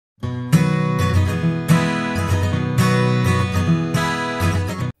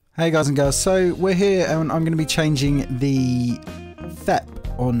Hey guys and girls, so we're here and I'm going to be changing the FEP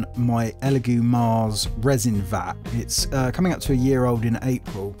on my ELEGOO Mars resin vat. It's coming up to a year old in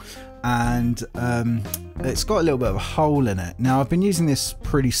April, and it's got a little bit of a hole in it. Now I've been using this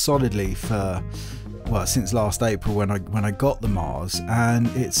pretty solidly for, well, since last April when I got the Mars,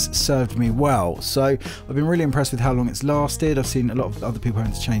 and it's served me well. So I've been really impressed with how long it's lasted. I've seen a lot of other people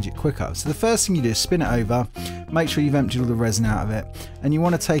having to change it quicker. So the first thing you do is spin it over, make sure you've emptied all the resin out of it, and you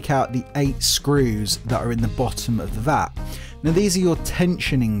want to take out the 8 screws that are in the bottom of the vat. Now these are your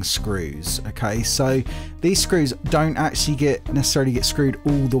tensioning screws, okay? So these screws don't actually necessarily get screwed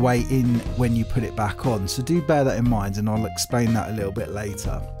all the way in when you put it back on. So do bear that in mind, and I'll explain that a little bit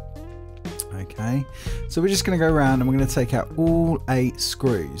later. Okay, so we're just going to go around and we're going to take out all 8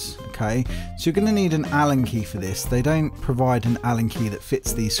 screws. Okay, so you're going to need an Allen key for this. They don't provide an Allen key that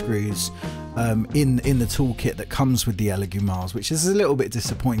fits these screws in the toolkit that comes with the ELEGOO Mars, which is a little bit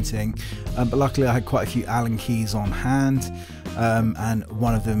disappointing, but luckily I had quite a few Allen keys on hand, and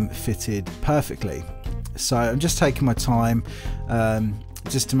one of them fitted perfectly. So I'm just taking my time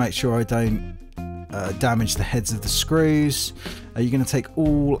just to make sure I don't damage the heads of the screws. You're going to take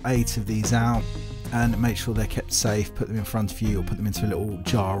all 8 of these out and make sure they're kept safe. Put them in front of you or put them into a little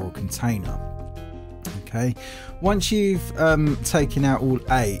jar or container. Okay, once you've taken out all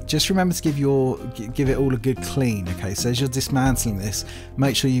 8, just remember to give it all a good clean. Okay, so as you're dismantling this,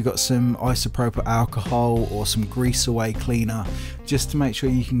 make sure you've got some isopropyl alcohol or some grease away cleaner, just to make sure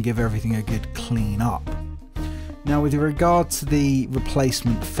you can give everything a good clean up. Now with regard to the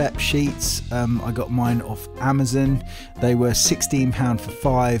replacement FEP sheets, I got mine off Amazon. They were £16 for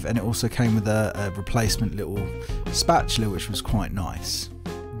 5, and it also came with a replacement little spatula, which was quite nice.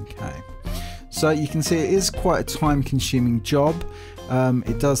 Okay, so you can see it is quite a time consuming job.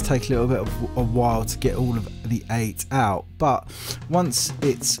 It does take a little bit of a while to get all of the 8 out, but once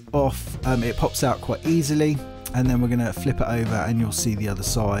it's off, it pops out quite easily, and then we're going to flip it over and you'll see the other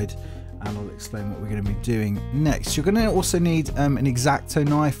side, and I'll explain what we're going to be doing next. You're going to also need an X-Acto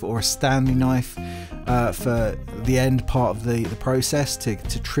knife or a Stanley knife for the end part of the process to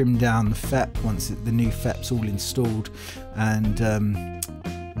trim down the FEP once the new FEP's all installed and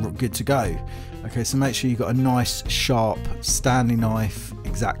good to go. Okay, so make sure you've got a nice sharp Stanley knife,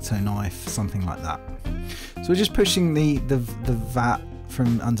 X-Acto knife, something like that. So we're just pushing the vat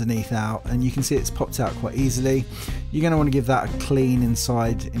from underneath out, and you can see it's popped out quite easily. You're going to want to give that a clean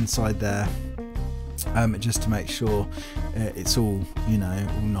inside there, just to make sure it's all, you know,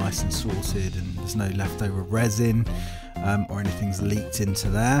 all nice and sorted and there's no leftover resin or anything's leaked into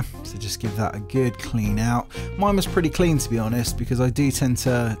there. So just give that a good clean out. Mine was pretty clean, to be honest, because I do tend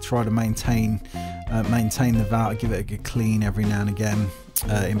to try to maintain the vat. I give it a good clean every now and again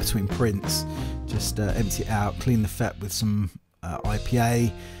in between prints. Just empty it out, clean the FEP with some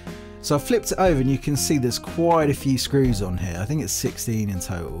IPA. So I flipped it over and you can see there's quite a few screws on here. I think it's 16 in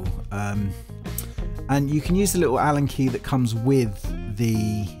total, and you can use the little Allen key that comes with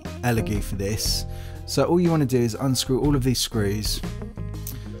the ELEGOO for this. So all you want to do is unscrew all of these screws,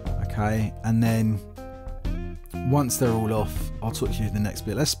 okay, and then once they're all off, I'll talk to you the next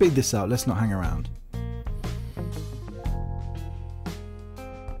bit. Let's speed this up, let's not hang around.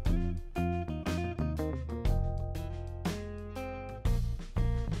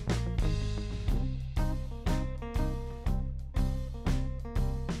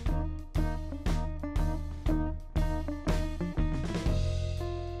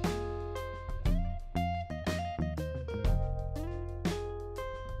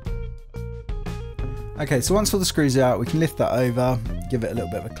 Okay, so once all the screws are out, we can lift that over, give it a little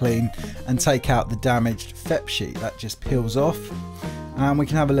bit of a clean, and take out the damaged FEP sheet. That just peels off, and we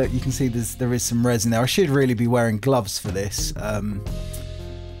can have a look. You can see there is some resin there. I should really be wearing gloves for this.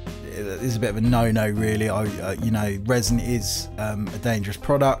 It's a bit of a no-no, really. You know, resin is a dangerous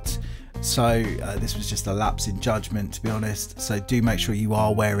product, so this was just a lapse in judgment, to be honest. So do make sure you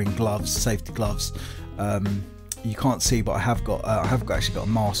are wearing gloves, safety gloves. You can't see, but I have actually got a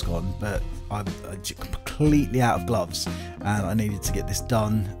mask on, but I'm completely out of gloves and I needed to get this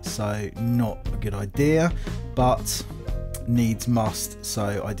done, so not a good idea, but needs must,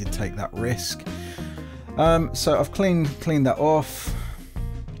 so I did take that risk. So I've cleaned that off,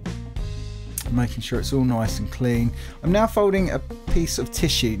 making sure it's all nice and clean. I'm now folding a piece of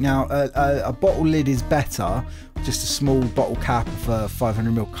tissue. Now a bottle lid is better, just a small bottle cap of a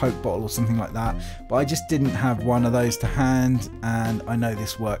 500ml Coke bottle or something like that, but I just didn't have one of those to hand, and I know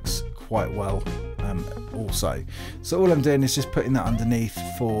this works quite well also. So all I'm doing is just putting that underneath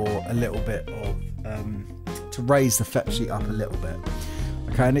for a little bit of to raise the FEP sheet up a little bit.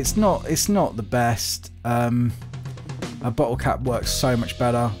 Okay, and it's not the best. A bottle cap works so much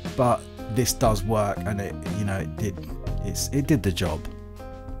better, but this does work, and it did the job.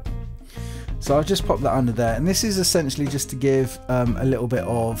 So I've just popped that under there, and this is essentially just to give a little bit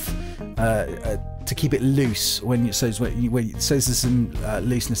of to keep it loose when you, so there's some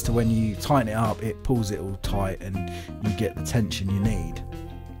looseness to when you tighten it up, it pulls it all tight and you get the tension you need.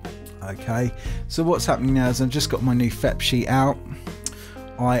 Okay, so what's happening now is I've just got my new FEP sheet out.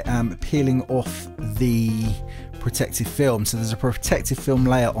 I am peeling off the protective film, so there's a protective film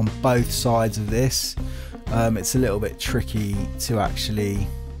layer on both sides of this. It's a little bit tricky to actually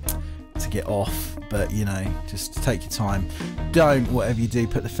get off, but you know, just take your time. Don't, whatever you do,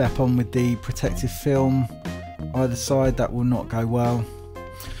 put the FEP on with the protective film either side, that will not go well.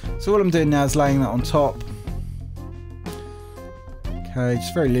 So what I'm doing now is laying that on top. Okay,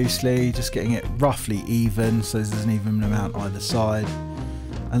 just very loosely, just getting it roughly even so there's an even amount either side,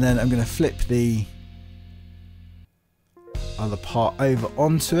 and then I'm going to flip the other part over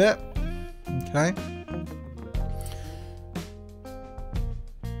onto it. Okay,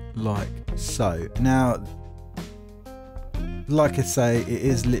 like so. Now, like I say, it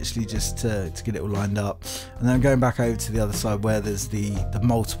is literally just to get it all lined up, and then I'm going back over to the other side where there's the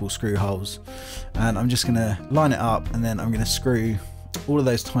multiple screw holes, and I'm just going to line it up, and then I'm going to screw all of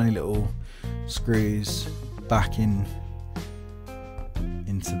those tiny little screws back into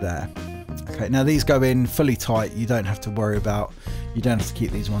there. Okay, now these go in fully tight, you don't have to worry about, you don't have to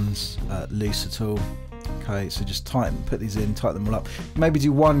keep these ones loose at all. Okay, so just put these in, tighten them all up. Maybe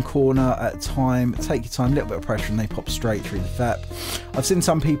do one corner at a time, take your time, a little bit of pressure, and they pop straight through the FEP. I've seen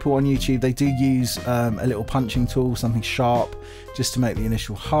some people on YouTube, they do use a little punching tool, something sharp, just to make the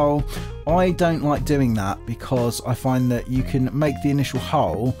initial hole. I don't like doing that because I find that you can make the initial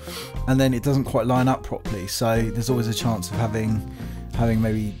hole and then it doesn't quite line up properly, so there's always a chance of having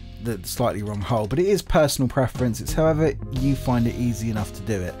maybe the slightly wrong hole, but it is personal preference. It's however you find it easy enough to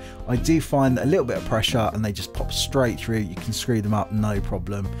do it. I do find that a little bit of pressure and they just pop straight through. You can screw them up, no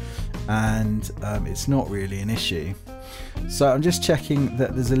problem, and it's not really an issue. So I'm just checking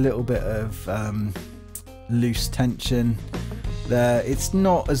that there's a little bit of loose tension there. It's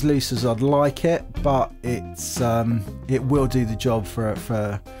not as loose as I'd like it, but it's it will do the job for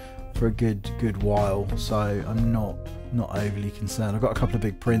a good while, so I'm not overly concerned. I've got a couple of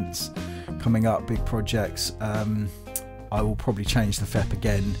big prints coming up, big projects. I will probably change the FEP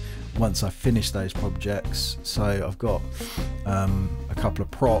again once I finish those projects. So I've got a couple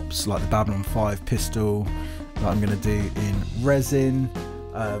of props like the Babylon 5 pistol that I'm going to do in resin.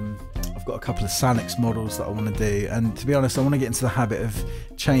 I've got a couple of Sanix models that I want to do, and to be honest, I want to get into the habit of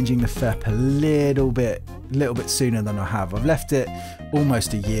changing the FEP a little bit sooner than I have. I've left it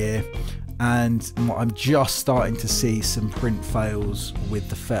almost a year, and I'm just starting to see some print fails with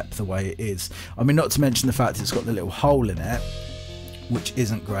the FEP the way it is. I mean, not to mention the fact it's got the little hole in it, which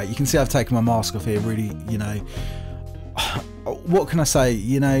isn't great. You can see I've taken my mask off here, really, you know, what can I say,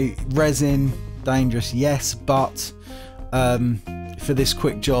 you know, resin, dangerous, yes, but for this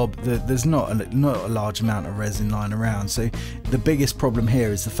quick job, there's not a large amount of resin lying around. So the biggest problem here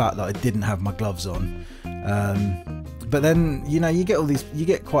is the fact that I didn't have my gloves on. But then, you know, you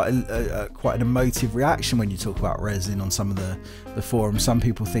get quite an emotive reaction when you talk about resin on some of the forums. Some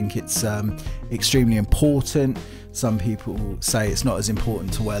people think it's extremely important. Some people say it's not as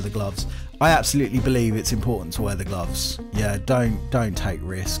important to wear the gloves. I absolutely believe it's important to wear the gloves. Yeah, don't take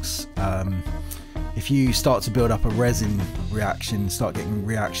risks. If you start to build up a resin reaction, start getting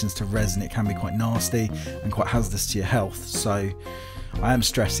reactions to resin, it can be quite nasty and quite hazardous to your health. So I am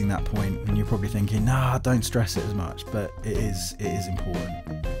stressing that point, and you're probably thinking, nah, don't stress it as much, but it is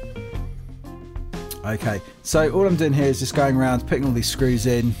important. Okay, so all I'm doing here is just going around, putting all these screws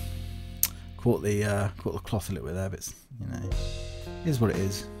in. Caught the cloth a little bit there, but it's, you know, it is what it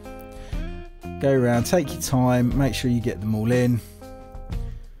is. Go around, take your time, make sure you get them all in.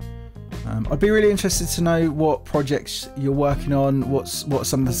 I'd be really interested to know what projects you're working on, what's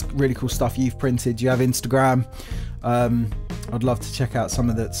some of the really cool stuff you've printed. Do you have Instagram? I'd love to check out some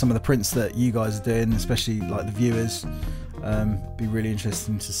of the prints that you guys are doing, especially like the viewers. Be really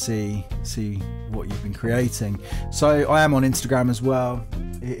interesting to see what you've been creating. So I am on Instagram as well.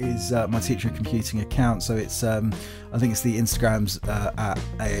 It is my Teacher of Computing account, so it's I think it's the Instagram's at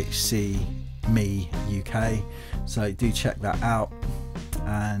AHC Me UK, so do check that out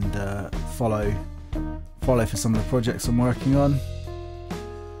and follow for some of the projects I'm working on.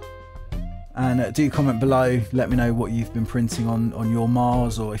 And do comment below, let me know what you've been printing on your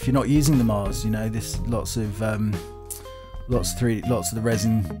Mars, or if you're not using the Mars, you know, this lots of the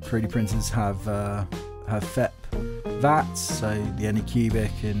resin 3D printers have FEP VATs, so the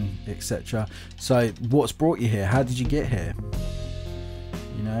Anycubic and etc. So what's brought you here? How did you get here?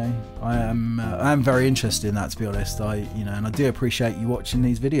 You know, I am very interested in that, to be honest. And I do appreciate you watching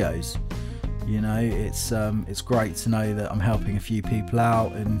these videos. You know, it's great to know that I'm helping a few people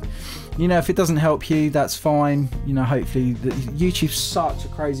out, and you know, if it doesn't help you, that's fine. You know, hopefully, YouTube's such a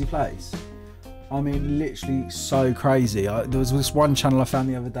crazy place. I mean, literally so crazy. There was this one channel I found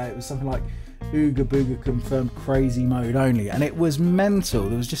the other day. It was something like Ooga Booga confirmed crazy mode only, and it was mental.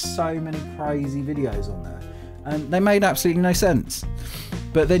 There was just so many crazy videos on there, and they made absolutely no sense.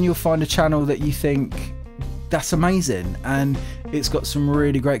 But then you'll find a channel that you think, that's amazing, and it's got some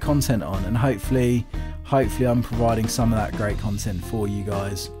really great content on, and hopefully I'm providing some of that great content for you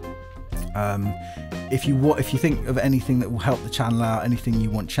guys. If you think of anything that will help the channel out, anything you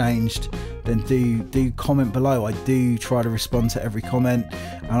want changed, then do comment below. I do try to respond to every comment,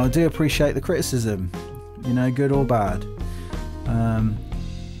 and I do appreciate the criticism, you know, good or bad.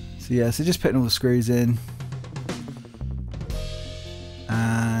 So yeah, so just putting all the screws in.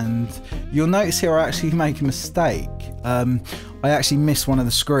 And you'll notice here I actually make a mistake. I actually missed one of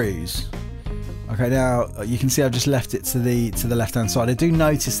the screws. Okay, now you can see I've just left it to the left hand side. I do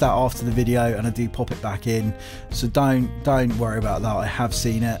notice that after the video, and I do pop it back in, so don't worry about that. I have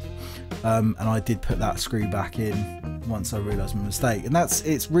seen it, and I did put that screw back in once I realised my mistake. And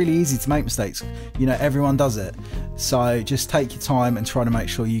it's really easy to make mistakes, you know, everyone does it. So just take your time and try to make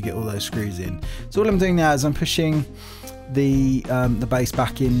sure you get all those screws in. So all I'm doing now is I'm pushing the base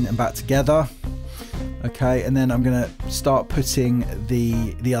back in and back together. Okay, and then I'm gonna start putting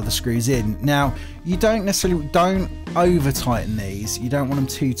the other screws in. Now, you don't over tighten these. You don't want them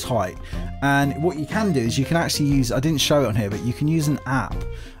too tight. And what you can do is you can actually use, I didn't show it on here, but you can use an app.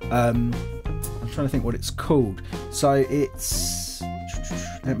 I'm trying to think what it's called. So it's,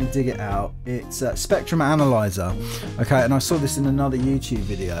 let me dig it out. It's Spectrum Analyzer. Okay, and I saw this in another YouTube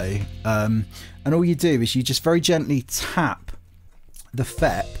video. And all you do is you just very gently tap the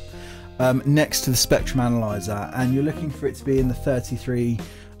FEP next to the Spectrum Analyzer, and you're looking for it to be in the 33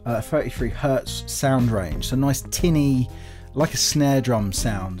 Hertz sound range. So nice tinny, like a snare drum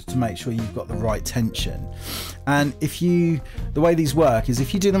sound, to make sure you've got the right tension. And the way these work is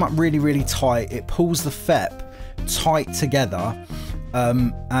if you do them up really, really tight, it pulls the FEP tight together,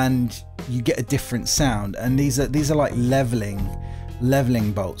 and you get a different sound. And these are like leveling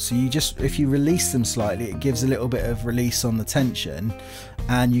bolts, so if you release them slightly, it gives a little bit of release on the tension,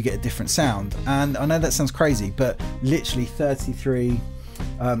 and you get a different sound. And I know that sounds crazy, but literally 33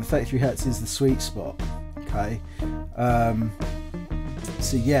 Hertz is the sweet spot. Okay,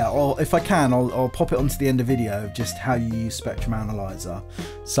 so yeah, or if I can, I'll pop it onto the end of the video of just how you use Spectrum Analyzer,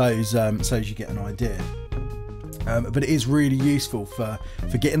 so as you get an idea. But it is really useful for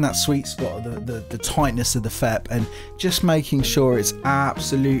getting that sweet spot of the tightness of the FEP, and just making sure it's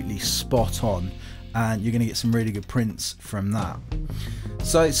absolutely spot on, and you're going to get some really good prints from that.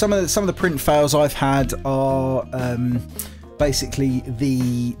 So some of the print fails I've had are basically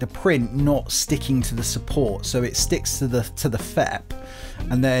the print not sticking to the support, so it sticks to the FEP,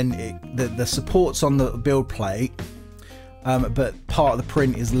 and then the support's on the build plate, but part of the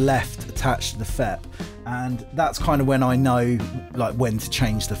print is left attached to the FEP. And that's kind of when I know like when to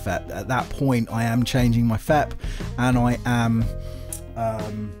change the FEP. At that point I am changing my FEP, and I am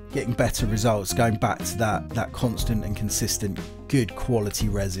getting better results, going back to that constant and consistent good quality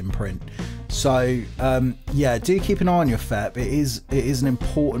resin print. So yeah, do keep an eye on your FEP. It is an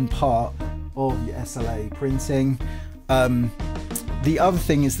important part of your SLA printing. The other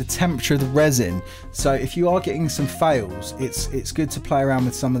thing is the temperature of the resin. So if you are getting some fails, it's good to play around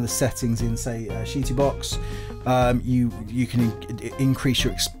with some of the settings in, say, Sheety Box. You can increase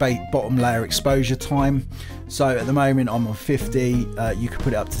your bottom layer exposure time. So at the moment I'm on 50. You could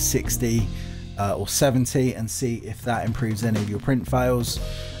put it up to 60 or 70 and see if that improves any of your print fails.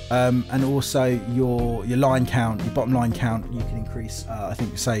 And also your line count, your bottom line count, you can increase. I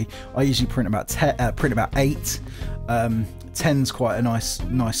think, say, I usually print about 8. 10's quite a nice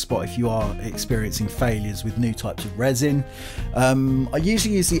spot if you are experiencing failures with new types of resin. I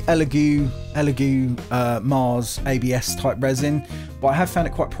usually use the ELEGOO Mars ABS type resin, but I have found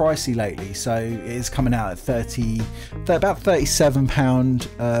it quite pricey lately, so it is coming out at about £37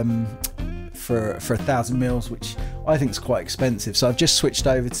 for 1,000 mils, which I think is quite expensive. So I've just switched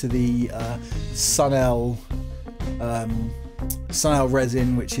over to the Sunel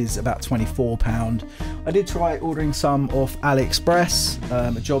resin, which is about £24. I did try ordering some off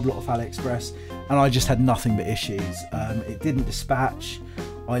AliExpress, a job lot off AliExpress, and I just had nothing but issues. It didn't dispatch.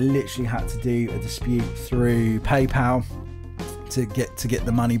 I literally had to do a dispute through PayPal to get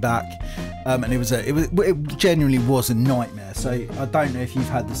the money back. and it genuinely was a nightmare. So I don't know if you've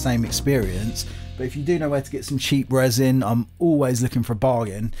had the same experience, but if you do know where to get some cheap resin, I'm always looking for a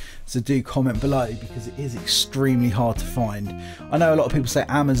bargain, so do comment below, because it is extremely hard to find. I know a lot of people say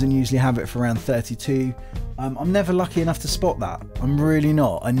Amazon usually have it for around 32. I'm never lucky enough to spot that. I'm really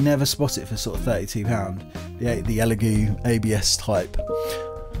not. I never spot it for sort of £32, the ELEGOO ABS type.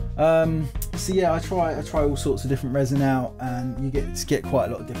 So yeah, I try all sorts of different resin out, and you get quite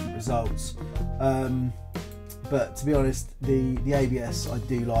a lot of different results. But to be honest, the ABS I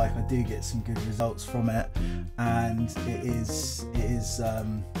do like. I do get some good results from it, and it is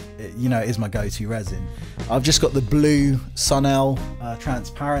my go-to resin. I've just got the blue Sunel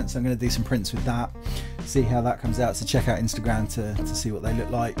transparent, so I'm going to do some prints with that, see how that comes out. So check out Instagram to see what they look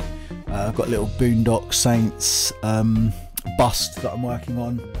like. I've got a little Boondock Saints bust that I'm working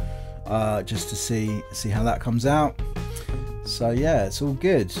on, just to see how that comes out. So yeah, it's all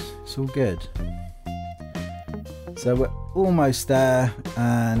good. It's all good. So we're almost there,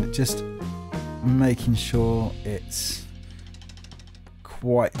 and just making sure it's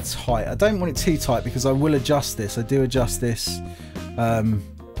quite tight. I don't want it too tight, because I will adjust this. I do adjust this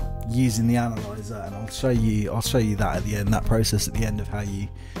using the analyzer, and I'll show you that at the end, that process at the end of how you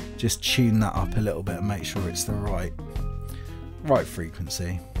just tune that up a little bit and make sure it's the right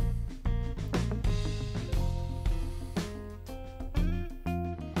frequency.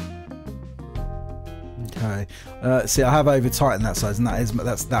 Okay, see, I have over tightened that size, and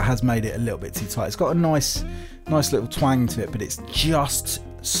that has made it a little bit too tight. It's got a nice little twang to it, but it's just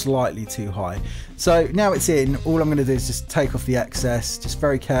slightly too high. So now it's in, all I'm going to do is just take off the excess, just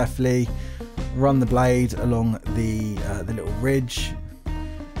very carefully run the blade along the little ridge.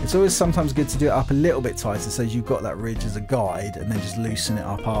 It's always sometimes good to do it up a little bit tighter, so you've got that ridge as a guide, and then just loosen it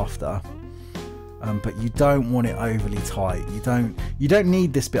up after. But you don't want it overly tight. You don't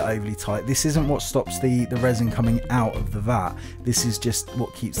need this bit overly tight. This isn't what stops the resin coming out of the vat. This is just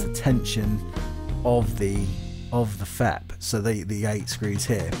what keeps the tension of the FEP. So the 8 screws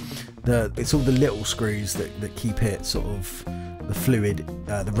here. It's all the little screws that keep it sort of the fluid,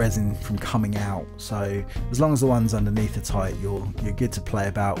 the resin from coming out. So as long as the ones underneath are tight, you're good to play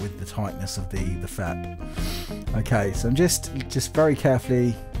about with the tightness of the FEP. Okay, so I'm just very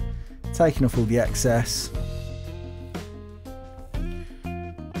carefully taking off all the excess,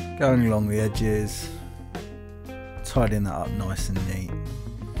 going along the edges, tidying that up nice and neat,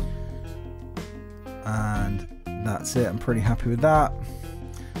 and that's it. I'm pretty happy with that.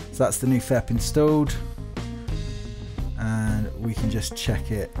 So that's the new FEP installed, and we can just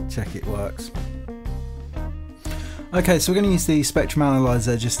check it works. Okay, so we're going to use the spectrum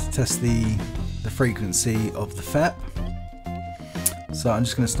analyzer just to test the frequency of the FEP. So I'm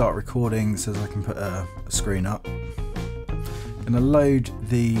just going to start recording so I can put a screen up. I'm going to load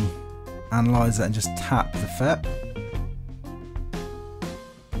the analyzer and just tap the FEP.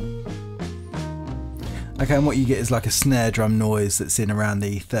 Okay, and what you get is like a snare drum noise that's in around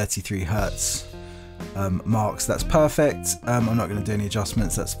the 33 Hertz marks. That's perfect. I'm not going to do any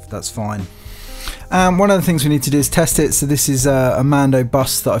adjustments. That's fine. One of the things we need to do is test it. So this is a Mando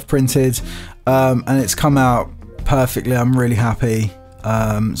bust that I've printed, and it's come out perfectly. I'm really happy.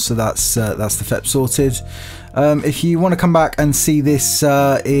 So that's the FEP sorted. If you want to come back and see this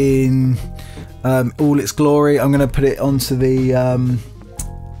in all its glory, I'm going to put it onto the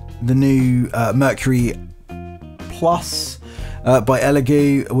new Mercury Plus by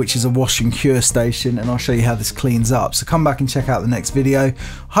ELEGOO, which is a wash and cure station, and I'll show you how this cleans up. So come back and check out the next video.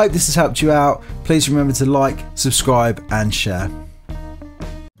 Hope this has helped you out. Please remember to like, subscribe and share.